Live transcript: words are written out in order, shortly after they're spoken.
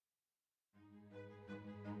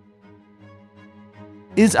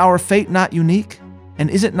Is our fate not unique? And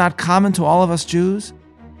is it not common to all of us Jews?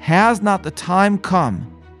 Has not the time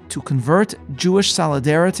come to convert Jewish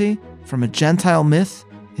solidarity from a Gentile myth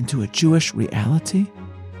into a Jewish reality?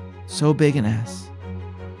 So big an S.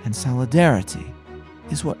 And solidarity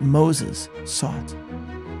is what Moses sought.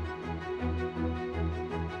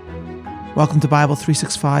 Welcome to Bible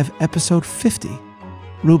 365, Episode 50,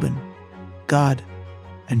 Reuben, God,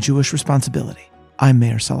 and Jewish Responsibility. I'm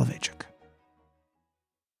Meir Soloveichik.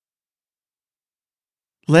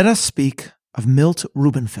 Let us speak of Milt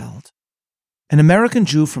Rubenfeld. An American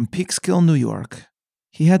Jew from Peekskill, New York,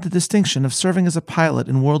 he had the distinction of serving as a pilot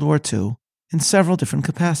in World War II in several different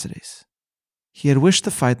capacities. He had wished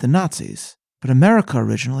to fight the Nazis, but America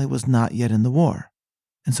originally was not yet in the war,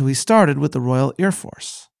 and so he started with the Royal Air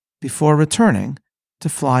Force before returning to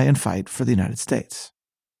fly and fight for the United States.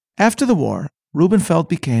 After the war, Rubenfeld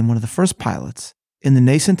became one of the first pilots in the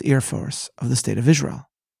nascent Air Force of the State of Israel,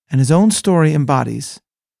 and his own story embodies,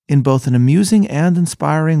 in both an amusing and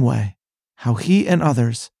inspiring way, how he and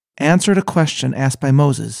others answered a question asked by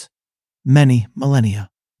Moses many millennia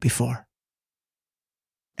before.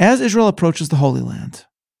 As Israel approaches the Holy Land,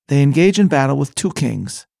 they engage in battle with two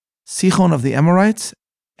kings, Sichon of the Amorites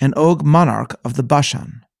and Og, monarch of the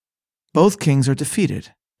Bashan. Both kings are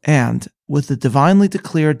defeated, and, with the divinely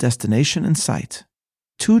declared destination in sight,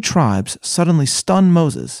 two tribes suddenly stun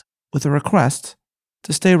Moses with a request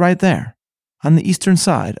to stay right there, on the eastern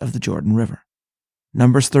side of the Jordan River.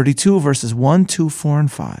 Numbers 32, verses 1, 2, 4,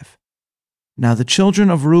 and 5. Now the children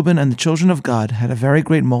of Reuben and the children of Gad had a very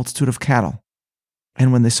great multitude of cattle.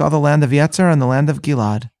 And when they saw the land of Yetzir and the land of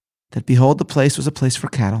Gilad, that behold, the place was a place for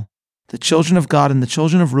cattle, the children of Gad and the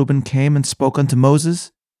children of Reuben came and spoke unto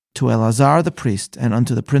Moses, to Eleazar the priest, and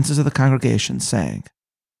unto the princes of the congregation, saying,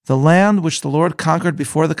 The land which the Lord conquered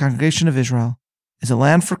before the congregation of Israel is a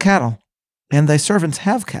land for cattle, and thy servants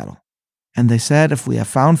have cattle. And they said, If we have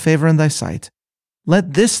found favor in thy sight,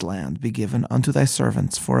 let this land be given unto thy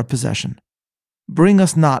servants for a possession. Bring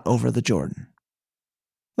us not over the Jordan.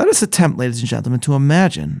 Let us attempt, ladies and gentlemen, to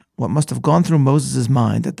imagine what must have gone through Moses'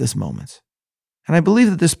 mind at this moment. And I believe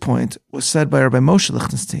that this point was said by Rabbi Moshe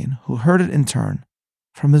Lichtenstein, who heard it in turn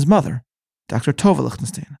from his mother, Dr. Tova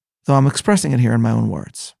Lichtenstein, though I'm expressing it here in my own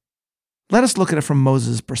words. Let us look at it from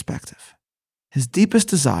Moses' perspective. His deepest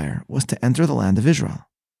desire was to enter the land of Israel,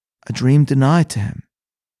 a dream denied to him.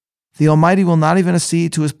 The Almighty will not even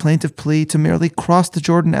accede to his plaintive plea to merely cross the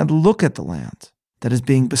Jordan and look at the land that is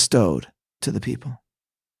being bestowed to the people.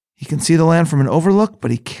 He can see the land from an overlook,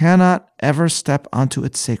 but he cannot ever step onto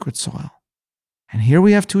its sacred soil. And here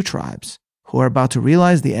we have two tribes who are about to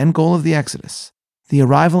realize the end goal of the Exodus, the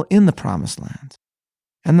arrival in the Promised Land.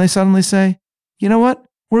 And they suddenly say, You know what?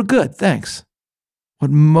 We're good, thanks.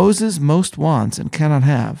 What Moses most wants and cannot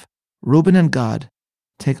have, Reuben and Gad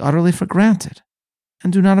take utterly for granted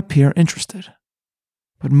and do not appear interested.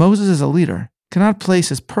 But Moses, as a leader, cannot place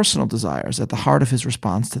his personal desires at the heart of his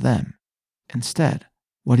response to them. Instead,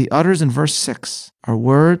 what he utters in verse 6 are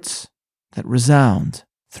words that resound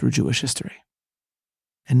through Jewish history.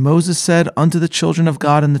 And Moses said unto the children of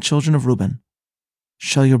Gad and the children of Reuben,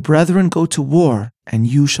 Shall your brethren go to war, and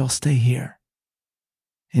you shall stay here?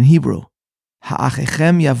 In Hebrew,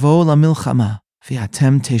 Ha'achechem yavo lamilchama,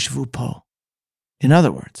 v'atem teshvu po. In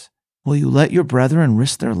other words, will you let your brethren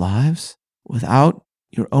risk their lives without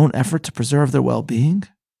your own effort to preserve their well-being?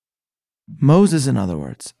 Moses, in other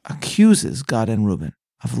words, accuses Gad and Reuben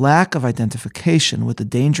of lack of identification with the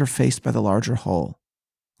danger faced by the larger whole,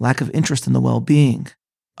 lack of interest in the well-being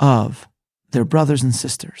of their brothers and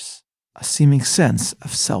sisters, a seeming sense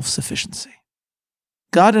of self-sufficiency.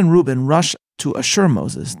 Gad and Reuben rush to assure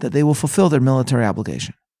Moses that they will fulfill their military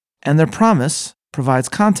obligation, and their promise provides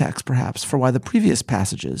context, perhaps, for why the previous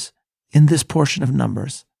passages in this portion of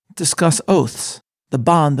Numbers discuss oaths, the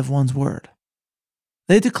bond of one's word.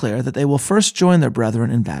 They declare that they will first join their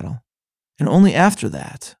brethren in battle, and only after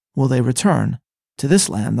that will they return to this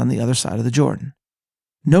land on the other side of the Jordan.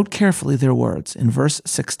 Note carefully their words in verse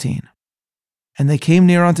 16. And they came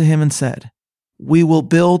near unto him and said, We will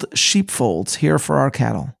build sheepfolds here for our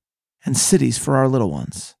cattle, and cities for our little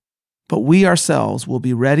ones. But we ourselves will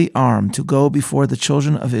be ready armed to go before the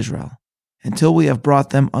children of Israel, until we have brought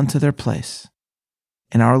them unto their place.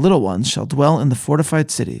 And our little ones shall dwell in the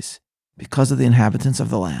fortified cities, because of the inhabitants of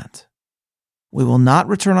the land. We will not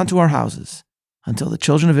return unto our houses, until the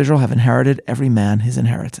children of Israel have inherited every man his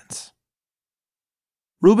inheritance.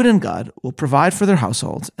 Reuben and Gad will provide for their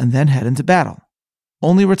households and then head into battle,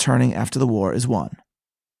 only returning after the war is won.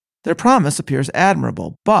 Their promise appears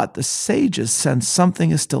admirable, but the sages sense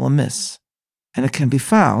something is still amiss, and it can be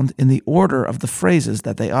found in the order of the phrases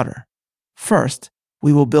that they utter. First,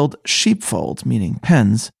 we will build sheepfolds, meaning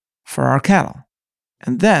pens, for our cattle.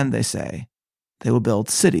 And then, they say, they will build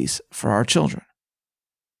cities for our children.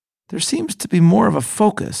 There seems to be more of a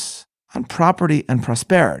focus on property and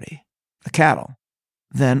prosperity, the cattle,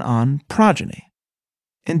 than on progeny.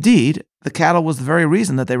 Indeed, the cattle was the very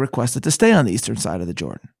reason that they requested to stay on the eastern side of the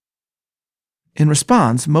Jordan. In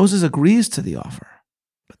response, Moses agrees to the offer,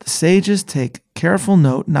 but the sages take careful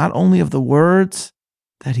note not only of the words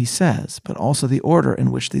that he says, but also the order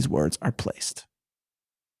in which these words are placed.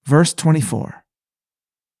 Verse 24,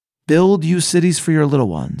 "Build you cities for your little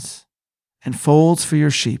ones, and folds for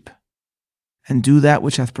your sheep, and do that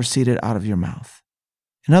which hath proceeded out of your mouth."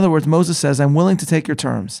 In other words, Moses says, I'm willing to take your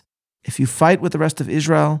terms. If you fight with the rest of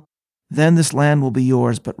Israel, then this land will be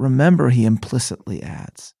yours. But remember, he implicitly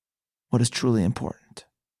adds, what is truly important.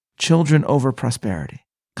 Children over prosperity.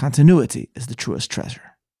 Continuity is the truest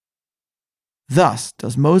treasure. Thus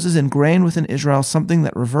does Moses ingrain within Israel something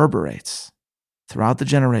that reverberates throughout the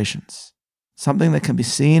generations, something that can be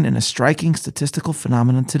seen in a striking statistical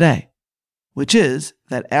phenomenon today, which is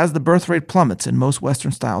that as the birth rate plummets in most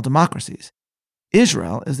Western-style democracies,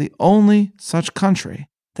 Israel is the only such country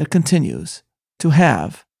that continues to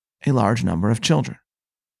have a large number of children.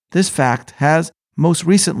 This fact has most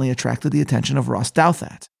recently attracted the attention of Ross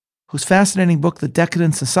Douthat, whose fascinating book, The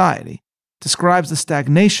Decadent Society, describes the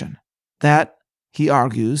stagnation that, he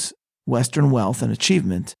argues, Western wealth and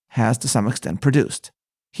achievement has to some extent produced.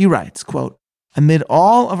 He writes, quote, "Amid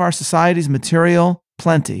all of our society's material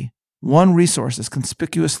plenty, one resource is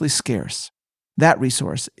conspicuously scarce. That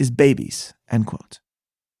resource is babies," end quote.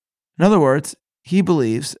 In other words, he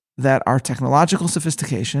believes that our technological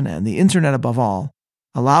sophistication and the internet above all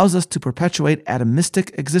allows us to perpetuate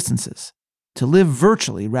atomistic existences, to live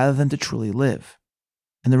virtually rather than to truly live.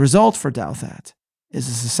 And the result for Douthat is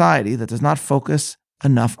a society that does not focus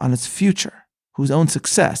enough on its future, whose own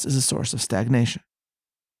success is a source of stagnation.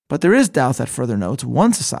 But there is, Douthat further notes,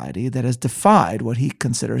 one society that has defied what he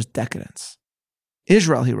considers decadence.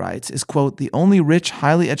 Israel, he writes, is, quote, "the only rich,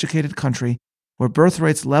 highly educated country where birth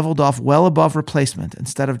rates leveled off well above replacement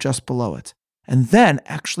instead of just below it, and then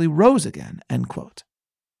actually rose again," end quote.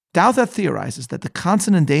 Douthat theorizes that the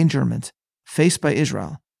constant endangerment faced by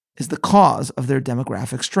Israel is the cause of their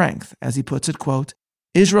demographic strength. As he puts it, quote,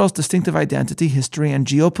 "Israel's distinctive identity, history, and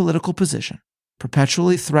geopolitical position,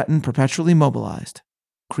 perpetually threatened, perpetually mobilized,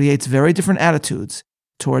 creates very different attitudes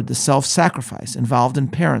toward the self-sacrifice involved in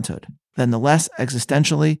parenthood than the less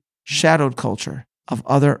existentially shadowed culture of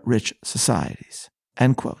other rich societies,"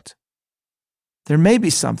 end quote. There may be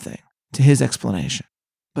something to his explanation,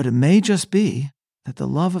 but it may just be that the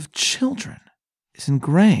love of children is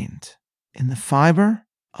ingrained in the fiber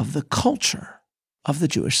of the culture of the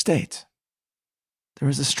Jewish state. There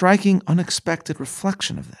is a striking, unexpected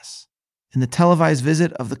reflection of this in the televised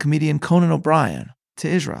visit of the comedian Conan O'Brien to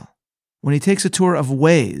Israel, when he takes a tour of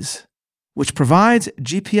Waze, which provides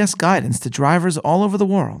GPS guidance to drivers all over the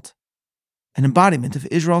world, an embodiment of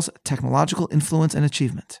Israel's technological influence and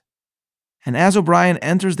achievement. And as O'Brien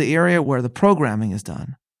enters the area where the programming is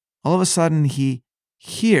done, all of a sudden he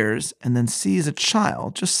hears and then sees a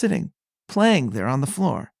child just sitting, playing there on the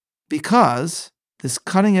floor, because this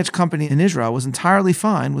cutting-edge company in Israel was entirely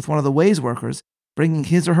fine with one of the Waze workers bringing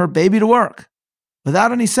his or her baby to work,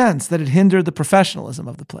 without any sense that it hindered the professionalism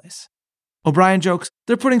of the place. O'Brien jokes,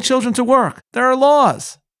 "They're putting children to work. There are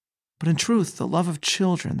laws." But in truth, the love of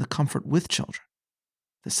children, the comfort with children,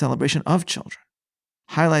 the celebration of children,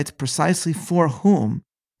 highlights precisely for whom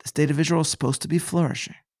the state of Israel is supposed to be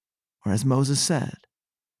flourishing. Or as Moses said,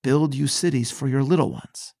 "Build you cities for your little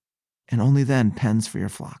ones, and only then pens for your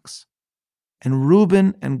flocks." And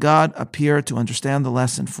Reuben and God appear to understand the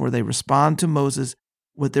lesson, for they respond to Moses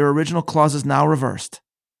with their original clauses now reversed.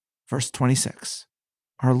 Verse 26,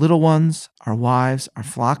 "Our little ones, our wives, our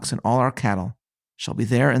flocks, and all our cattle shall be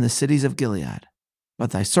there in the cities of Gilead,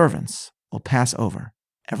 but thy servants will pass over,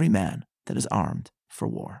 every man that is armed for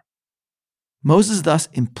war." Moses thus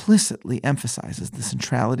implicitly emphasizes the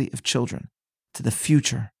centrality of children to the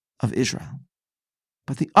future of Israel.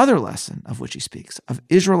 But the other lesson of which he speaks, of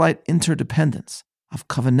Israelite interdependence, of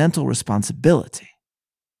covenantal responsibility,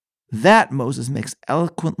 that Moses makes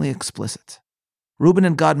eloquently explicit. Reuben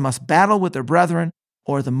and Gad must battle with their brethren,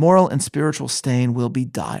 or the moral and spiritual stain will be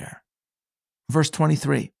dire. Verse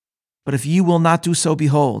 23, "But if ye will not do so,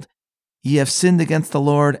 behold, ye have sinned against the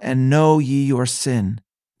Lord, and know ye your sin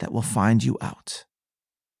that will find you out."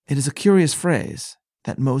 It is a curious phrase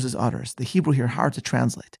that Moses utters, the Hebrew here hard to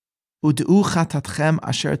translate. Ud'u chatatchem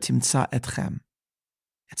asher timtza etchem.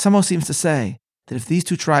 It somehow seems to say that if these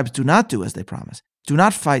two tribes do not do as they promise, do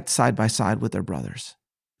not fight side by side with their brothers,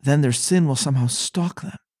 then their sin will somehow stalk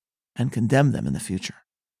them and condemn them in the future.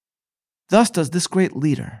 Thus does this great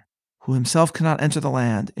leader, who himself cannot enter the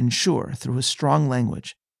land, ensure through his strong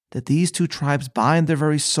language that these two tribes bind their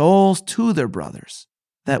very souls to their brothers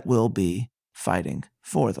that will be fighting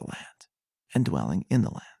for the land and dwelling in the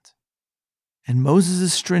land. And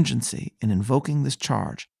Moses' stringency in invoking this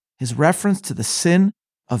charge, his reference to the sin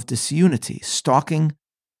of disunity stalking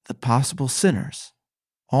the possible sinners,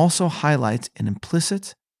 also highlights an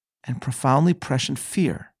implicit and profoundly prescient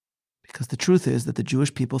fear, because the truth is that the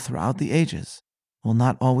Jewish people throughout the ages will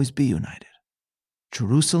not always be united.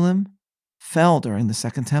 Jerusalem fell during the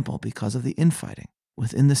Second Temple because of the infighting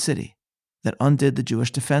within the city that undid the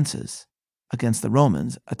Jewish defenses against the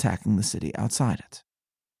Romans attacking the city outside it.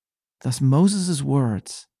 Thus Moses'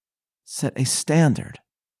 words set a standard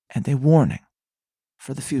and a warning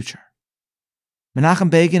for the future. Menachem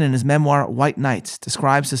Begin, in his memoir White Nights,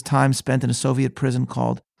 describes his time spent in a Soviet prison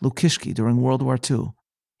called Lukishki during World War II.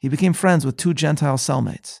 He became friends with two Gentile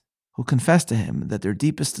cellmates who confessed to him that their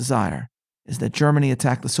deepest desire is that Germany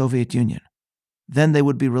attack the Soviet Union. Then they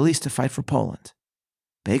would be released to fight for Poland.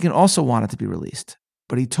 Begin also wanted to be released,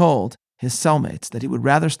 but he told his cellmates that he would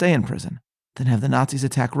rather stay in prison than have the Nazis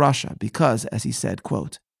attack Russia because, as he said,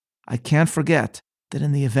 quote, "I can't forget that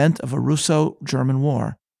in the event of a Russo-German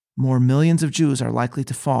war, more millions of Jews are likely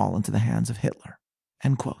to fall into the hands of Hitler,"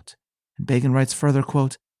 end quote. And Begin writes further,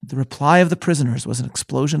 quote, "The reply of the prisoners was an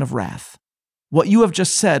explosion of wrath. 'What you have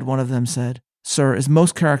just said,' one of them said, 'sir, is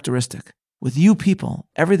most characteristic. With you people,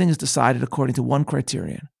 everything is decided according to one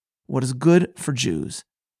criterion: what is good for Jews.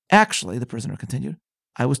 Actually,' the prisoner continued,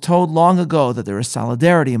 'I was told long ago that there is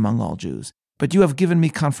solidarity among all Jews, but you have given me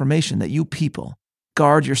confirmation that you people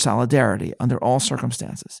guard your solidarity under all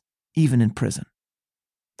circumstances, even in prison.'"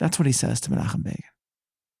 That's what he says to Menachem Begin.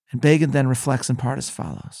 And Begin then reflects in part as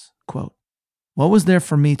follows, quote, "What was there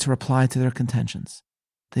for me to reply to their contentions?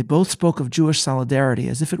 They both spoke of Jewish solidarity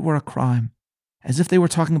as if it were a crime, as if they were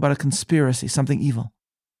talking about a conspiracy, something evil.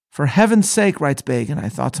 For heaven's sake," writes Begin, "I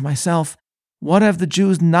thought to myself, what have the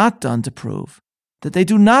Jews not done to prove that they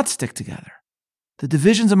do not stick together? The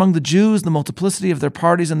divisions among the Jews, the multiplicity of their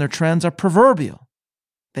parties and their trends are proverbial."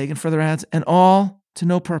 Begin further adds, "and all to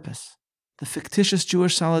no purpose. The fictitious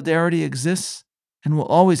Jewish solidarity exists and will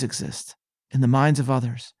always exist in the minds of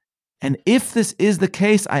others. And if this is the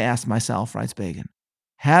case, I ask myself," writes Begin,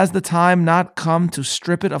 "has the time not come to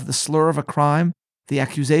strip it of the slur of a crime, the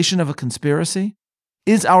accusation of a conspiracy?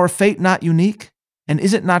 Is our fate not unique? And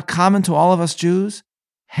is it not common to all of us Jews?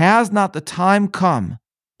 Has not the time come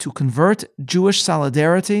to convert Jewish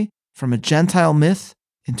solidarity from a Gentile myth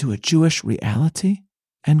into a Jewish reality?"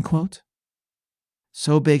 End quote.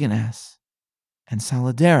 So Begin asks, and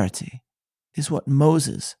solidarity is what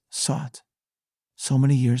Moses sought so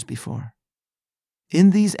many years before.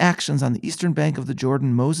 In these actions on the eastern bank of the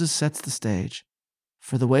Jordan, Moses sets the stage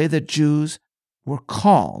for the way that Jews were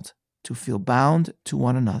called to feel bound to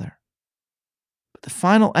one another. But the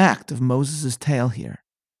final act of Moses' tale here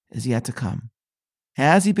is yet to come.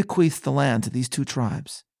 As he bequeaths the land to these two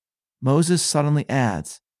tribes, Moses suddenly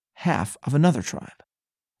adds half of another tribe.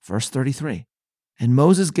 Verse 33, "And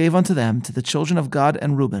Moses gave unto them, to the children of Gad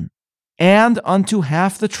and Reuben, and unto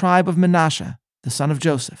half the tribe of Manasseh, the son of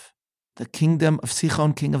Joseph, the kingdom of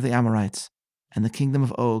Sichon, king of the Amorites, and the kingdom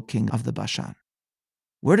of Og, king of the Bashan."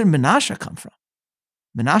 Where did Manasseh come from?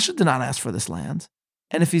 Manasseh did not ask for this land.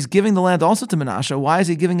 And if he's giving the land also to Manasseh, why is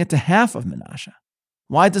he giving it to half of Manasseh?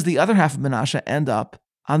 Why does the other half of Manasseh end up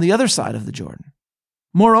on the other side of the Jordan?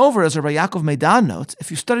 Moreover, as Rabbi Yaakov Meidan notes,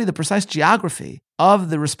 if you study the precise geography of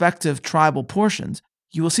the respective tribal portions,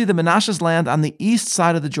 you will see that Manasseh's land on the east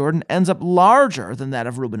side of the Jordan ends up larger than that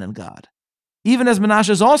of Reuben and Gad, even as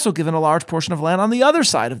Manasseh is also given a large portion of land on the other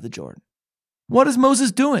side of the Jordan. What is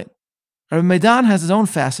Moses doing? Rabbi Meidan has his own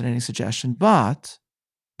fascinating suggestion, but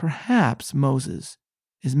perhaps Moses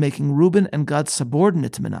is making Reuben and Gad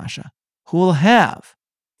subordinate to Manasseh, who will have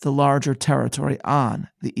the larger territory on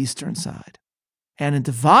the eastern side. And in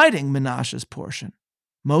dividing Manasseh's portion,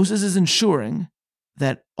 Moses is ensuring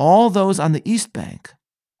that all those on the east bank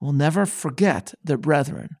will never forget their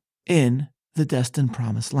brethren in the destined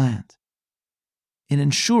promised land. In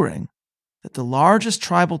ensuring that the largest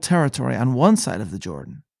tribal territory on one side of the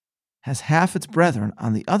Jordan has half its brethren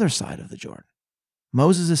on the other side of the Jordan,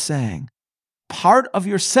 Moses is saying, part of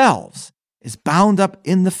yourselves is bound up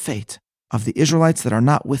in the fate of the Israelites that are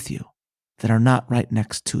not with you, that are not right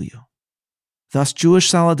next to you. Thus, Jewish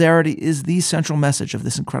solidarity is the central message of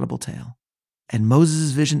this incredible tale, and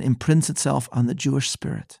Moses' vision imprints itself on the Jewish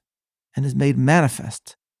spirit and is made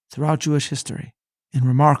manifest throughout Jewish history in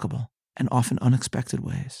remarkable and often unexpected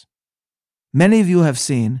ways. Many of you have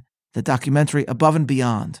seen the documentary Above and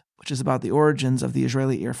Beyond, which is about the origins of the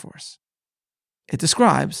Israeli Air Force. It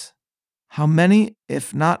describes how many,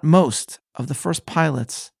 if not most, of the first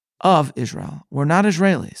pilots of Israel were not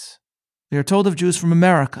Israelis. We are told of Jews from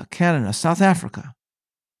America, Canada, South Africa,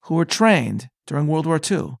 who were trained during World War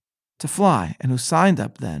II to fly and who signed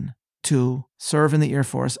up then to serve in the Air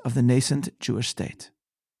Force of the nascent Jewish state.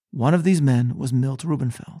 One of these men was Milt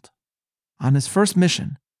Reubenfeld. On his first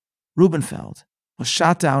mission, Reubenfeld was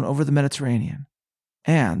shot down over the Mediterranean,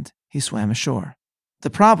 and he swam ashore. The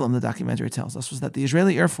problem, the documentary tells us, was that the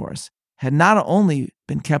Israeli Air Force had not only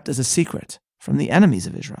been kept as a secret from the enemies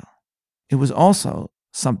of Israel, it was also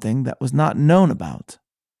something that was not known about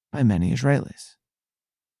by many Israelis.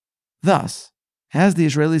 Thus, as the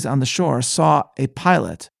Israelis on the shore saw a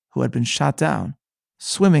pilot who had been shot down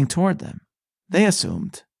swimming toward them, they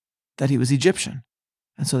assumed that he was Egyptian,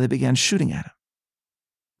 and so they began shooting at him.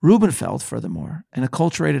 Reubenfeld, furthermore, an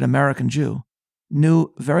acculturated American Jew,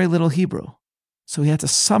 knew very little Hebrew, so he had to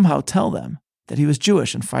somehow tell them that he was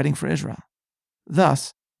Jewish and fighting for Israel.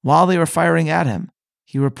 Thus, while they were firing at him,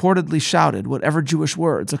 he reportedly shouted whatever Jewish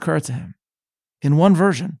words occurred to him. In one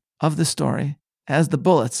version of the story, as the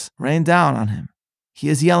bullets rained down on him, he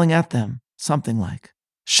is yelling at them something like,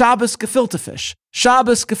 "Shabbos gefilte fish!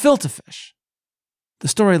 Shabbos gefilte fish!" The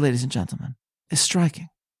story, ladies and gentlemen, is striking.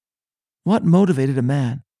 What motivated a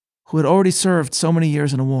man who had already served so many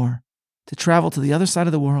years in a war to travel to the other side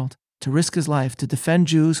of the world, to risk his life, to defend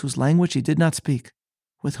Jews whose language he did not speak,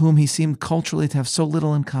 with whom he seemed culturally to have so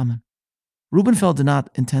little in common? Reubenfeld did not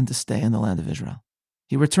intend to stay in the land of Israel.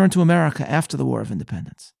 He returned to America after the War of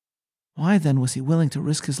Independence. Why then was he willing to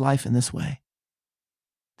risk his life in this way?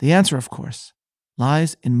 The answer, of course,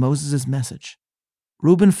 lies in Moses' message.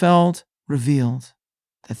 Reubenfeld revealed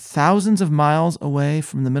that thousands of miles away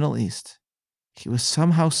from the Middle East, he was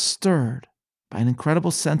somehow stirred by an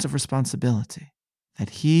incredible sense of responsibility that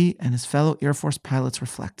he and his fellow Air Force pilots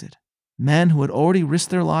reflected, men who had already risked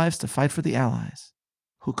their lives to fight for the Allies,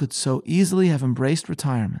 who could so easily have embraced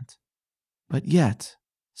retirement, but yet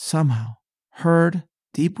somehow heard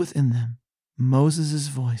deep within them Moses'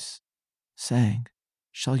 voice saying,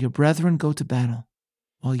 "Shall your brethren go to battle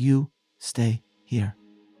while you stay here?"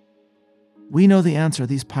 We know the answer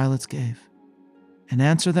these pilots gave, an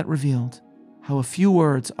answer that revealed how a few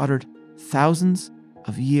words uttered thousands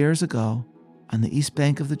of years ago on the east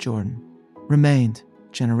bank of the Jordan remained,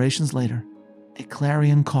 generations later, a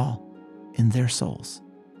clarion call in their souls.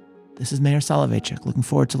 This is Meir Soloveichik, looking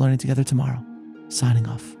forward to learning together tomorrow. Signing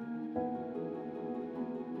off.